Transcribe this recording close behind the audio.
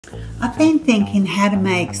I've been thinking how to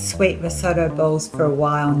make sweet risotto balls for a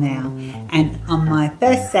while now, and on my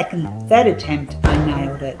first, second, third attempt I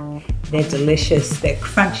nailed it. They're delicious, they're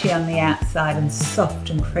crunchy on the outside and soft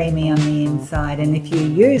and creamy on the inside, and if you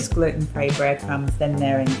use gluten-free breadcrumbs then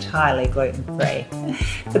they're entirely gluten-free.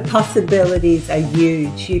 The possibilities are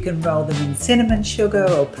huge. You can roll them in cinnamon sugar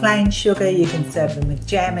or plain sugar, you can serve them with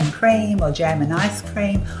jam and cream or jam and ice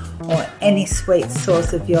cream, or any sweet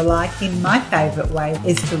sauce of your liking. My favourite way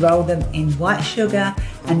is to roll them in white sugar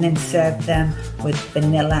and then serve them with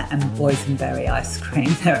vanilla and boysenberry ice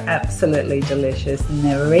cream. They're absolutely delicious, and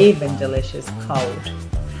they're even delicious cold.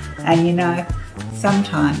 And you know,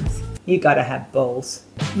 sometimes you gotta have balls.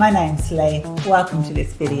 My name's Lee, welcome to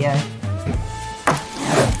this video.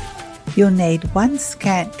 You'll need 1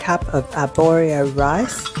 scant cup of arborio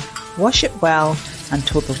rice. Wash it well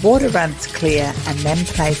until the water runs clear and then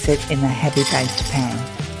place it in a heavy baked pan.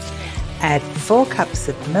 Add 4 cups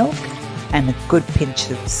of milk and a good pinch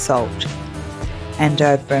of salt. And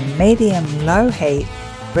over a medium-low heat,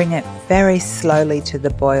 bring it very slowly to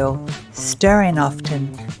the boil, stirring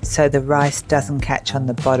often so the rice doesn't catch on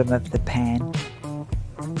the bottom of the pan.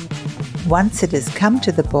 Once it has come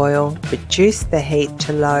to the boil, reduce the heat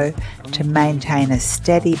to low to maintain a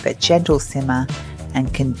steady but gentle simmer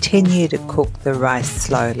and continue to cook the rice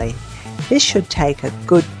slowly. This should take a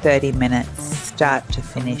good 30 minutes, start to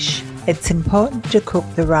finish. It's important to cook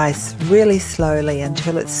the rice really slowly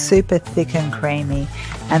until it's super thick and creamy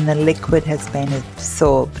and the liquid has been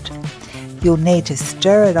absorbed. You'll need to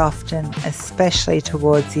stir it often, especially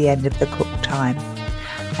towards the end of the cook time.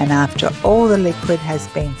 And after all the liquid has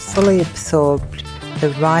been fully absorbed,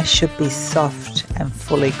 the rice should be soft and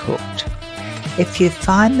fully cooked. If you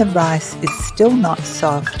find the rice is still not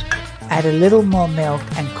soft, add a little more milk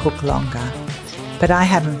and cook longer. But I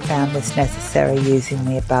haven't found this necessary using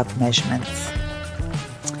the above measurements.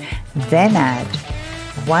 Then add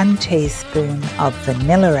 1 teaspoon of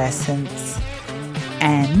vanilla essence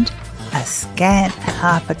and a scant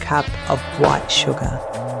 ½ cup of white sugar.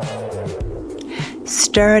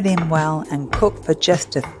 Stir it in well and cook for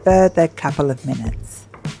just a further couple of minutes.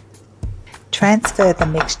 Transfer the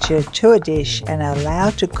mixture to a dish and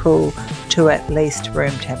allow to cool to at least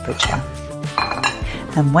room temperature.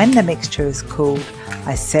 And when the mixture is cooled,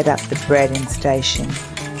 I set up the breading station.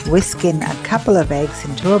 Whisk in a couple of eggs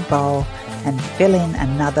into a bowl and fill in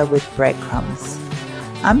another with breadcrumbs.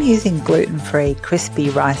 I'm using gluten-free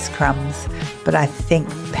crispy rice crumbs, but I think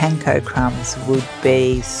panko crumbs would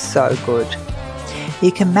be so good.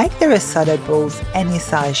 You can make the risotto balls any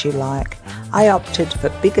size you like. I opted for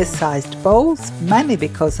bigger sized balls, mainly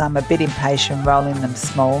because I'm a bit impatient rolling them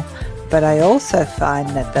small, but I also find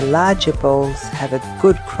that the larger balls have a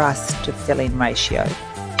good crust to filling ratio.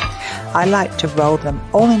 I like to roll them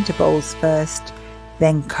all into balls first,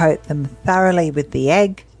 then coat them thoroughly with the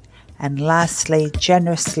egg, and lastly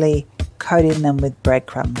generously coating them with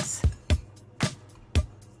breadcrumbs.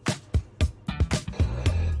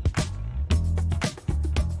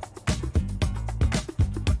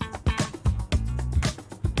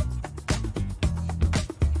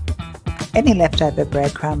 Any leftover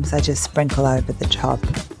breadcrumbs I just sprinkle over the top.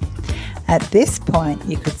 At this point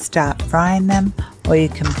you could start frying them, or you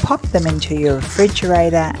can pop them into your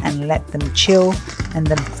refrigerator and let them chill and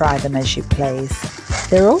then fry them as you please.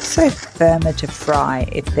 They're also firmer to fry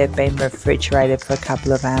if they've been refrigerated for a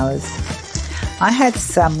couple of hours. I had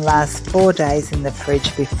some last 4 days in the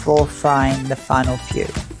fridge before frying the final few.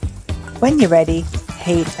 When you're ready,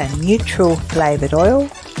 heat a neutral flavoured oil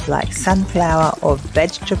like sunflower or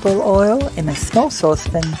vegetable oil in a small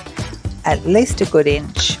saucepan, at least a good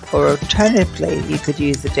inch, or alternatively you could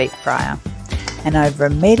use a deep fryer. And over a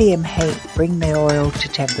medium heat, bring the oil to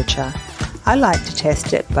temperature. I like to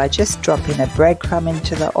test it by just dropping a breadcrumb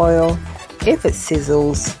into the oil. If it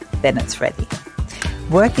sizzles, then it's ready.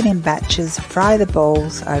 Working in batches, fry the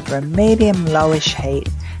balls over a medium-lowish heat,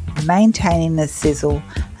 maintaining the sizzle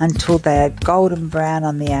until they are golden brown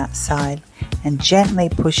on the outside, and gently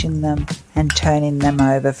pushing them and turning them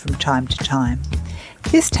over from time to time.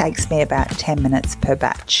 This takes me about 10 minutes per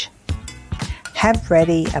batch. Have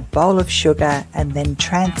ready a bowl of sugar and then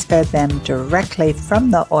transfer them directly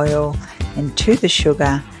from the oil into the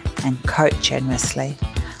sugar and coat generously.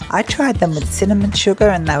 I tried them with cinnamon sugar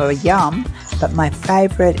and they were yum, but my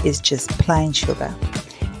favourite is just plain sugar.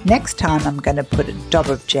 Next time I'm going to put a dob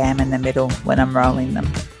of jam in the middle when I'm rolling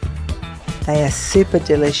them. They are super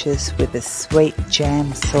delicious with a sweet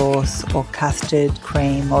jam sauce or custard,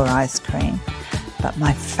 cream or ice cream. But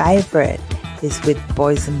my favourite is with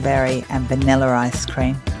boysenberry and vanilla ice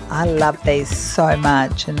cream. I love these so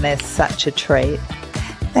much and they're such a treat.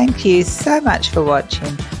 Thank you so much for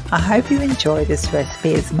watching. I hope you enjoy this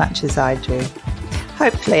recipe as much as I do.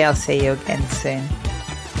 Hopefully I'll see you again soon.